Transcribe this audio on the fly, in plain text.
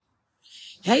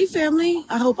Hey family,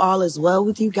 I hope all is well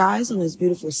with you guys on this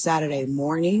beautiful Saturday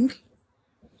morning.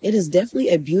 It is definitely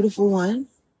a beautiful one.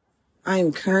 I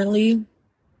am currently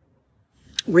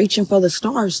reaching for the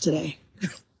stars today.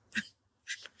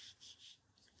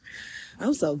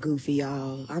 I'm so goofy,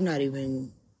 y'all. I'm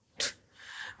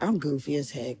goofy as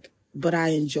heck, but I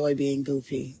enjoy being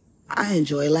goofy. I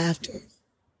enjoy laughter.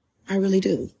 I really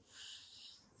do.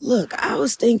 Look, I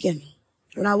was thinking,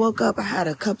 when I woke up, I had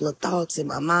a couple of thoughts in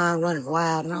my mind running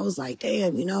wild, and I was like,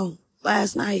 damn,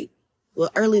 last night,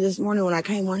 early this morning when I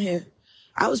came on here,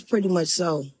 I was pretty much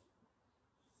so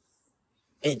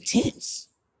intense.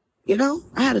 I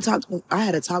had to talk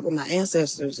with my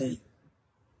ancestors, and,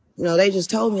 they just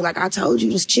told me, like, I told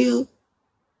you, just chill.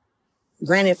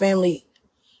 Granted, family,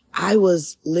 I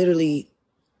was literally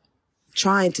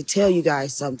trying to tell you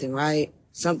guys something, right?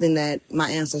 Something that my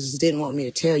ancestors didn't want me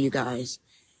to tell you guys.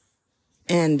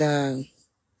 And,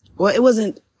 it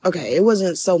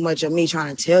wasn't so much of me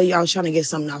trying to tell you. I was trying to get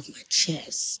something off my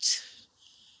chest.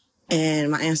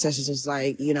 And my ancestors was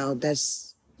like, you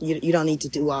don't need to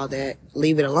do all that.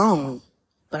 Leave it alone.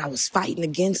 But I was fighting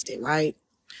against it, right?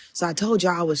 So I told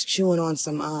y'all I was chewing on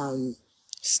some,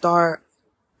 star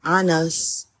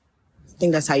anise. I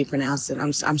think that's how you pronounce it.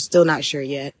 I'm still not sure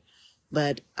yet.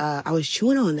 But, I was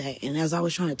chewing on that. And as I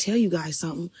was trying to tell you guys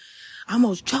something, I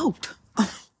almost choked.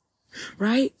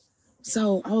 Right?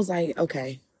 So I was like,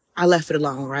 okay, I left it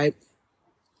alone, right?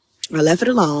 I left it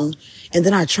alone. And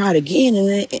then I tried again and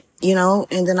then,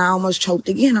 and then I almost choked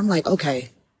again. I'm like, okay,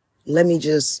 let me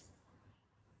just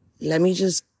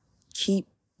keep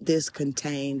this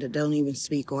contained. Don't even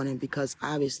speak on it because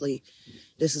obviously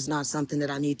this is not something that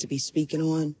I need to be speaking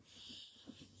on.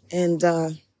 And,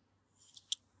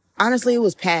 honestly, it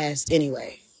was past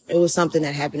anyway. It was something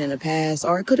that happened in the past,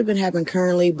 or it could have been happening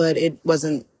currently, but it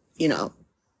wasn't,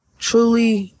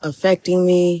 truly affecting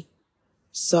me.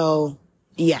 So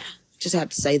yeah, just have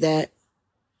to say that.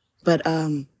 But,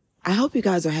 I hope you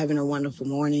guys are having a wonderful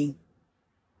morning.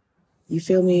 You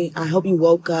feel me? I hope you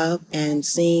woke up and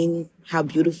seen how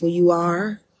beautiful you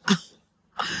are.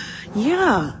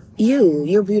 Yeah,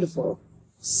 you're beautiful.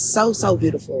 So, so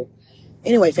beautiful.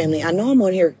 Anyway, family, I know I'm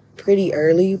on here pretty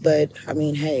early, but I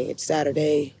mean, hey, it's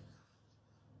Saturday.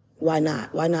 Why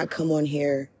not? Why not come on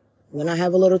here when I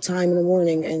have a little time in the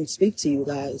morning and speak to you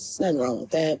guys? There's nothing wrong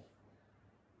with that.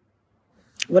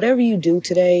 Whatever you do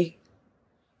today,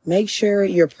 make sure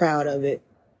you're proud of it.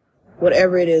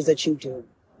 Whatever it is that you do.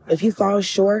 If you fall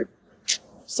short,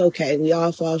 it's okay. We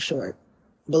all fall short.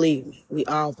 Believe me, we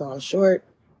all fall short.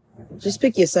 Just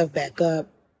pick yourself back up.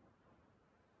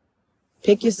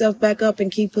 Pick yourself back up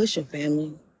and keep pushing,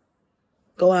 family.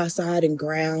 Go outside and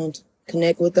ground.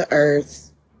 Connect with the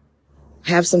earth.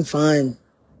 Have some fun.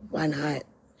 Why not?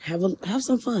 Have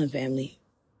some fun, family.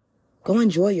 Go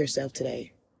enjoy yourself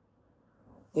today.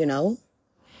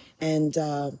 And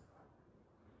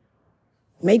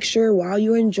make sure while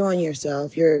you're enjoying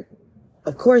yourself, you're,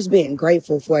 of course, being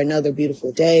grateful for another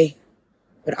beautiful day,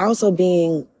 but also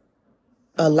being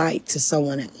a light to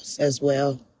someone else as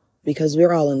well, because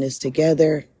we're all in this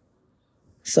together.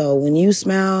 So when you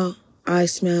smile, I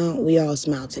smile, we all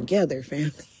smile together,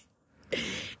 family.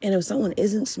 And if someone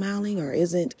isn't smiling or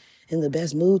isn't in the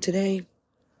best mood today,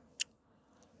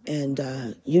 and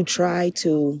you try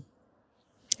to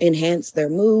enhance their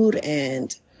mood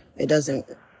and it doesn't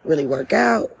really work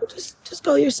out, just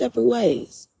go your separate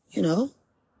ways,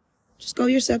 Just go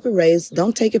your separate ways.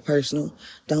 Don't take it personal.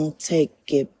 Don't take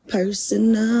it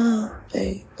personal.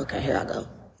 Hey. Okay, here I go.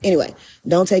 Anyway,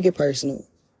 don't take it personal.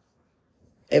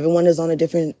 Everyone is on a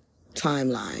different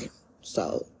timeline.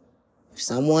 So if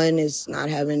someone is not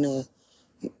having a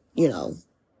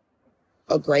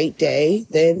great day,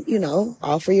 then,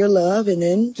 offer your love and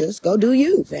then just go do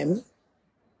you, family.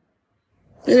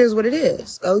 It is what it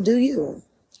is. Go do you.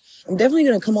 I'm definitely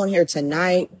going to come on here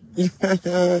tonight.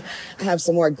 I have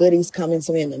some more goodies coming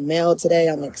to me in the mail today.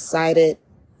 I'm excited.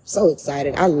 So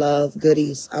excited. I love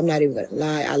goodies. I'm not even going to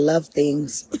lie. I love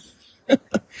things,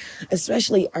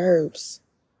 especially herbs.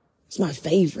 It's my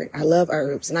favorite. I love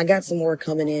herbs. And I got some more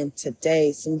coming in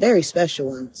today, some very special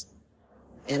ones.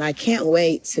 And I can't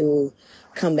wait to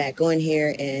come back on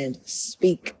here and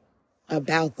speak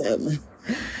about them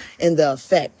and the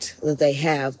effect that they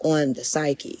have on the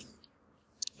psyche.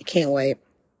 I can't wait.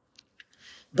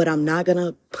 But I'm not going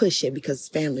to push it because,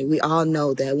 family, we all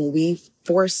know that when we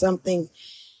force something,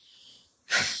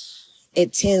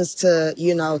 it tends to,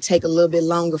 take a little bit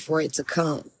longer for it to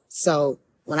come. So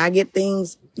when I get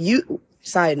things,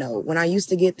 side note, when I used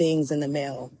to get things in the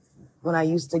mail, when I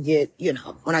used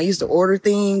to order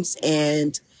things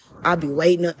and I'd be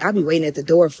waiting at the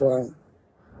door for them.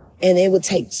 And it would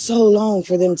take so long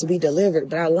for them to be delivered.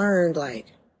 But I learned, like,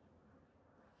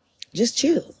 just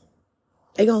chill.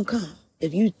 They gonna come.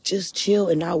 If you just chill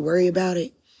and not worry about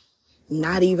it,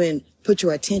 not even put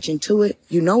your attention to it,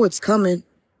 you know it's coming.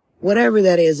 Whatever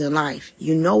that is in life,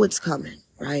 you know it's coming,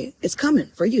 right? It's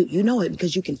coming for you. You know it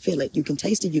because you can feel it. You can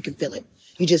taste it. You can feel it.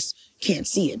 You just can't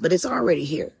see it, but it's already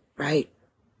here, right?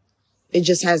 It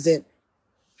just hasn't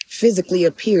physically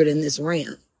appeared in this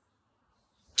realm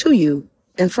to you,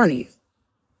 in front of you.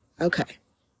 Okay.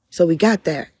 So we got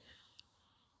that.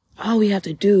 All we have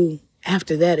to do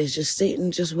after that is just sit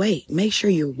and just wait. Make sure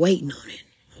you're waiting on it.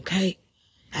 Okay.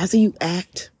 After you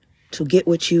act to get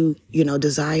what you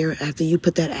desire, after you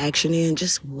put that action in,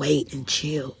 just wait and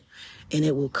chill and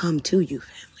it will come to you,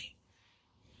 family.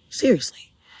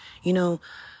 Seriously. Here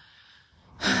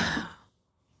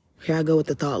I go with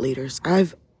the thought leaders.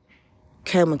 I've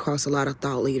come across a lot of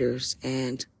thought leaders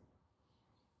and,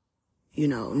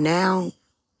 now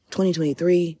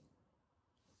 2023,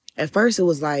 at first it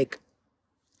was like,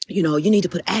 you need to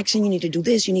put action, you need to do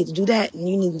this, you need to do that, and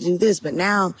you need to do this. But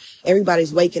now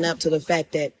everybody's waking up to the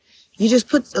fact that you just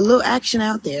put a little action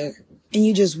out there and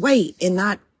you just wait and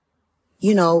not,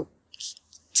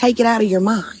 take it out of your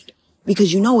mind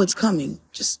because you know it's coming.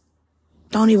 Just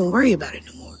don't even worry about it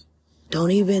no more.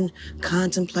 Don't even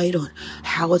contemplate on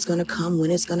how it's going to come,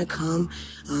 when it's going to come,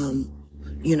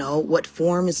 what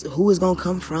form who is going to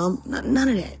come from. None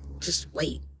of that. Just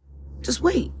wait. Just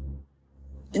wait.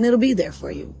 And it'll be there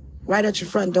for you. Right at your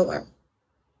front door.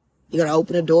 You're going to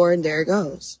open the door and there it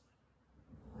goes.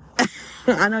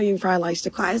 I know you probably like to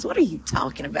quiet. What are you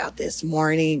talking about this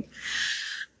morning?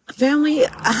 Family,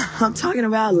 I'm talking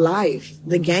about life.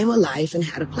 The game of life and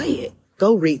how to play it.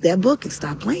 Go read that book and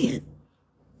stop playing.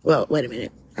 Well, wait a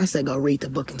minute. I said go read the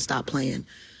book and stop playing.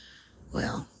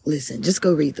 Well, listen, just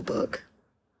go read the book.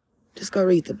 Just go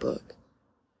read the book.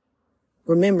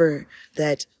 Remember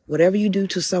that whatever you do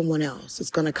to someone else,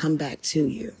 it's going to come back to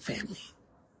you, family.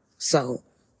 So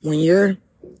when you're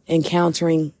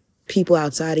encountering people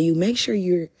outside of you, make sure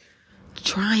you're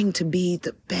trying to be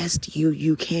the best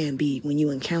you can be when you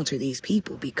encounter these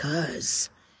people, because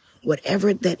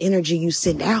whatever that energy you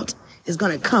send out is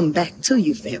going to come back to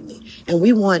you, family. And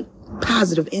we want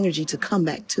positive energy to come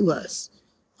back to us.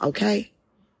 Okay?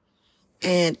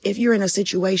 And if you're in a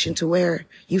situation to where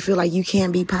you feel like you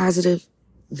can't be positive,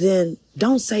 then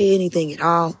don't say anything at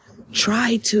all.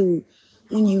 Try to,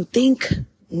 when you think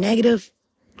negative,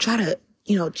 try to,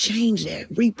 change that,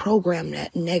 reprogram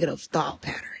that negative thought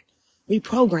pattern.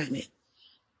 Reprogram it.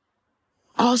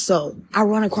 Also, I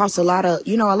run across a lot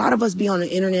of us be on the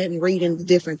internet and reading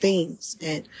different things.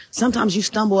 And sometimes you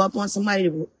stumble up on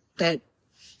somebody that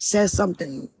says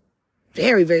something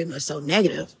very, very much so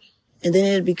negative. And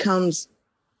then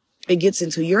it gets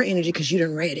into your energy because you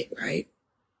didn't read it, right?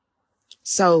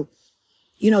 So,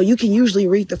 you can usually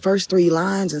read the first 3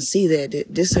 lines and see that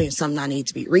this ain't something I need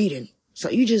to be reading. So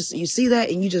you see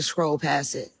that and you just scroll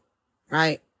past it,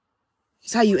 right?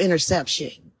 It's how you intercept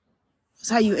shit. It's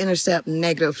how you intercept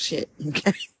negative shit,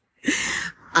 okay?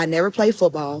 I never played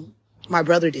football. My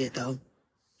brother did, though.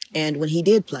 And when he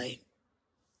did play,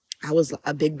 I was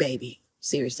a big baby.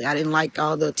 Seriously, I didn't like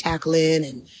all the tackling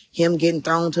and him getting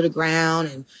thrown to the ground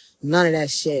and none of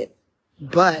that shit.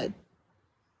 But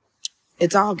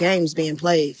it's all games being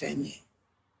played, family.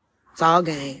 It's all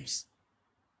games.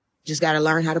 Just got to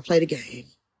learn how to play the game.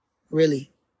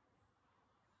 Really.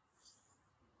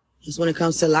 Just when it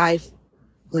comes to life,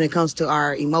 when it comes to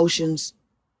our emotions,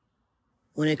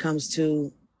 when it comes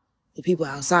to the people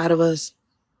outside of us,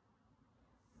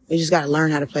 we just got to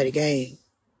learn how to play the game.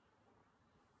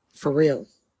 For real.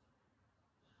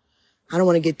 I don't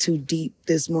want to get too deep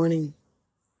this morning.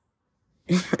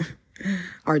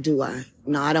 Or do I?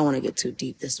 No, I don't want to get too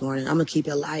deep this morning. I'm going to keep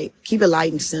it light. Keep it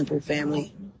light and simple,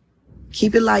 family.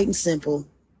 Keep it light and simple.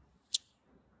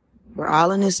 We're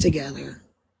all in this together.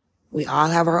 We all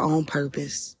have our own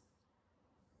purpose.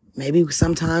 Maybe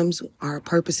sometimes our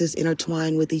purposes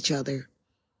intertwine with each other.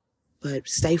 But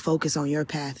stay focused on your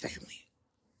path, family.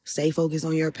 Stay focused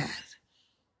on your path.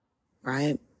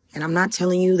 Right? And I'm not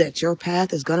telling you that your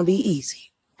path is going to be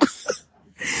easy.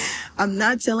 I'm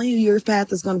not telling you your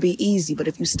path is going to be easy, but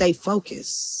if you stay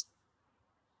focused,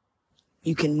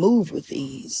 you can move with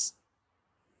ease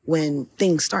when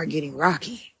things start getting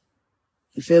rocky.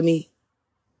 You feel me?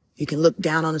 You can look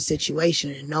down on a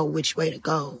situation and know which way to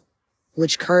go,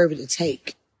 which curve to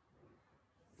take,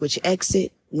 which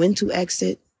exit, when to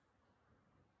exit.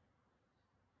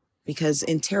 Because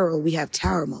in tarot, we have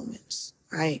tower moments,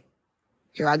 right?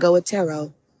 Here I go with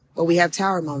tarot, but we have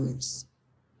tower moments.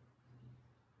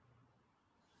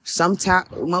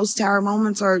 Most tower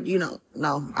moments are,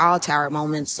 no, all tower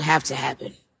moments have to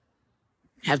happen,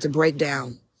 have to break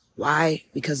down. Why?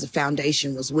 Because the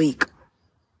foundation was weak.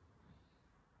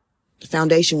 The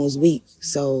foundation was weak.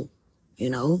 So,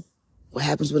 what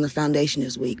happens when the foundation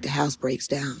is weak? The house breaks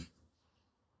down,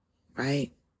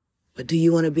 right? But do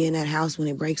you want to be in that house when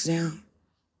it breaks down?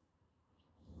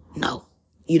 No,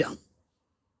 you don't.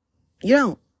 You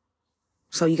don't.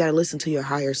 So you got to listen to your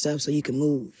higher self so you can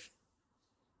move.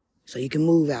 So you can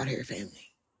move out here,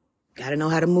 family. Got to know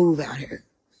how to move out here.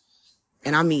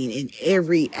 And I mean, in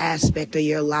every aspect of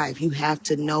your life, you have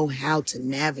to know how to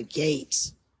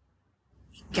navigate.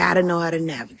 You got to know how to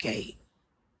navigate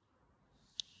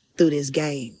through this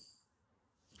game,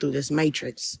 through this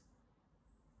matrix,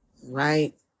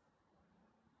 right?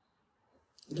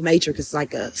 The matrix is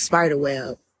like a spider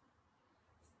web,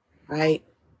 right?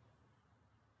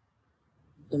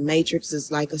 The matrix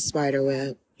is like a spider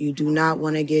web. You do not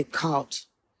want to get caught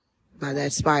by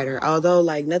that spider. Although,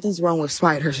 nothing's wrong with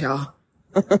spiders, y'all.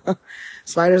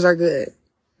 Spiders are good.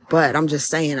 But I'm just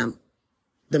saying,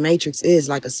 the matrix is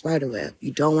like a spider web.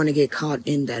 You don't want to get caught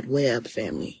in that web,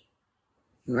 family.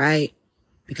 Right?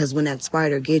 Because when that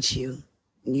spider gets you,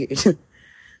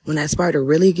 when that spider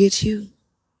really gets you,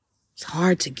 it's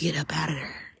hard to get up out of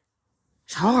there.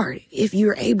 It's hard if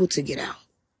you're able to get out.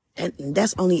 And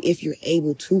that's only if you're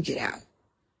able to get out.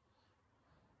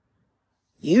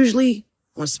 Usually,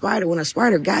 when a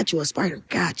spider got you, a spider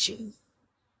got you.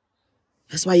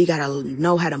 That's why you gotta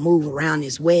know how to move around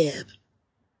this web.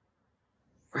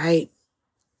 Right?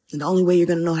 And the only way you're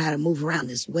gonna know how to move around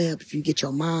this web if you get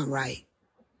your mind right.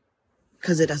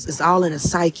 Because it's all in a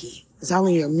psyche. It's all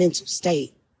in your mental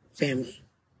state, family.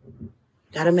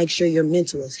 Gotta make sure your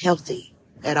mental is healthy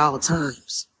at all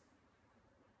times.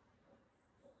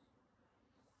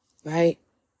 Right?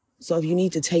 So if you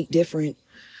need to take different,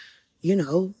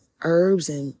 herbs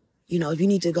and, if you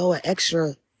need to go an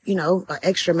extra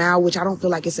mile, which I don't feel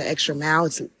like it's an extra mile.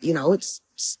 It's, it's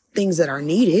things that are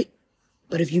needed.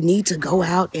 But if you need to go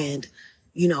out and,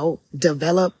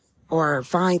 develop or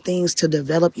find things to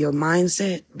develop your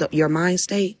mindset, your mind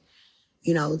state,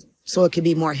 so it can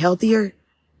be more healthier,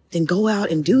 then go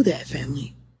out and do that,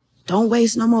 family. Don't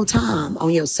waste no more time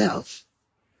on yourself.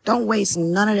 Don't waste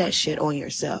none of that shit on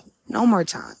yourself. No more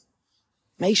time.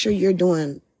 Make sure you're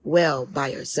doing well by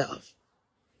yourself.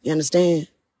 You understand?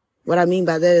 What I mean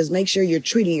by that is make sure you're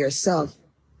treating yourself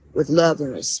with love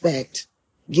and respect,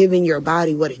 giving your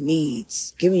body what it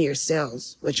needs, giving your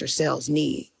cells what your cells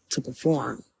need to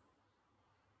perform.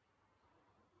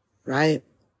 Right?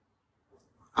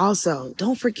 Also,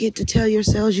 don't forget to tell your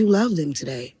cells you love them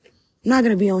today. I'm not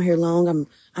going to be on here long. I'm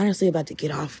honestly about to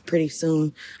get off pretty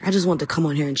soon. I just want to come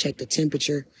on here and check the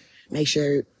temperature. Make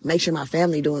sure my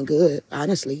family doing good,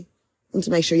 honestly. I want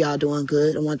to make sure y'all doing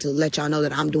good. I want to let y'all know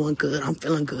that I'm doing good. I'm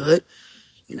feeling good.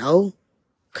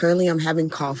 Currently I'm having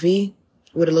coffee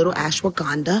with a little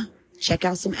ashwagandha. Check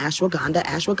out some ashwagandha.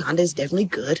 Ashwagandha is definitely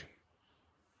good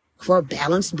for a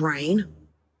balanced brain.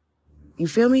 You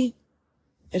feel me?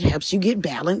 It helps you get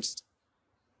balanced.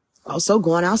 Also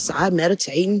going outside,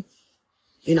 meditating,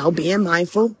 being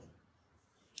mindful,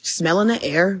 smelling the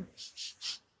air.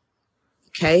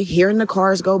 Okay, hearing the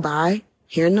cars go by,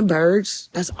 hearing the birds,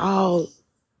 that's all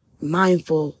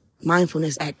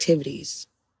mindfulness activities.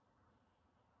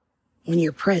 When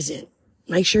you're present,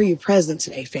 make sure you're present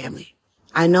today, family.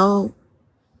 I know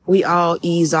we all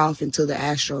ease off into the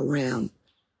astral realm,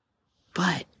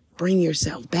 but bring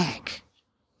yourself back.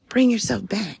 Bring yourself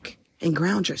back and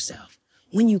ground yourself.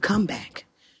 When you come back,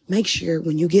 make sure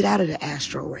when you get out of the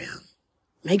astral realm,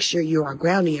 make sure you are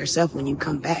grounding yourself when you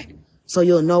come back so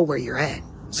you'll know where you're at.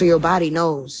 So your body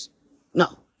knows.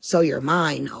 No, so your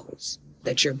mind knows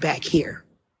that you're back here.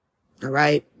 All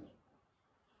right?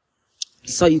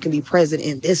 So you can be present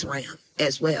in this realm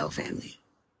as well, family.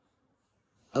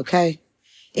 Okay?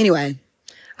 Anyway,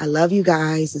 I love you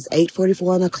guys. It's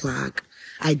 8:44 on the clock.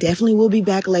 I definitely will be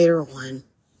back later on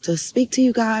to speak to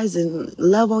you guys and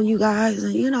love on you guys.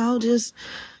 And, you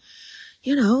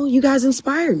guys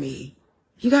inspire me.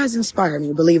 You guys inspire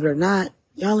me, believe it or not.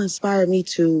 Y'all inspire me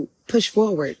to push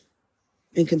forward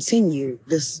and continue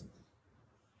this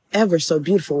ever so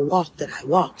beautiful walk that I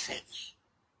walk, family.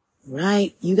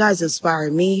 Right? You guys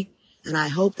inspire me, and I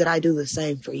hope that I do the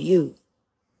same for you.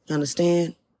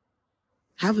 Understand?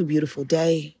 Have a beautiful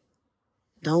day.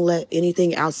 Don't let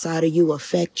anything outside of you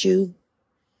affect you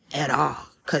at all,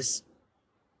 because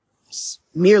it's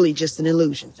merely just an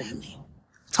illusion, family.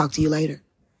 Talk to you later.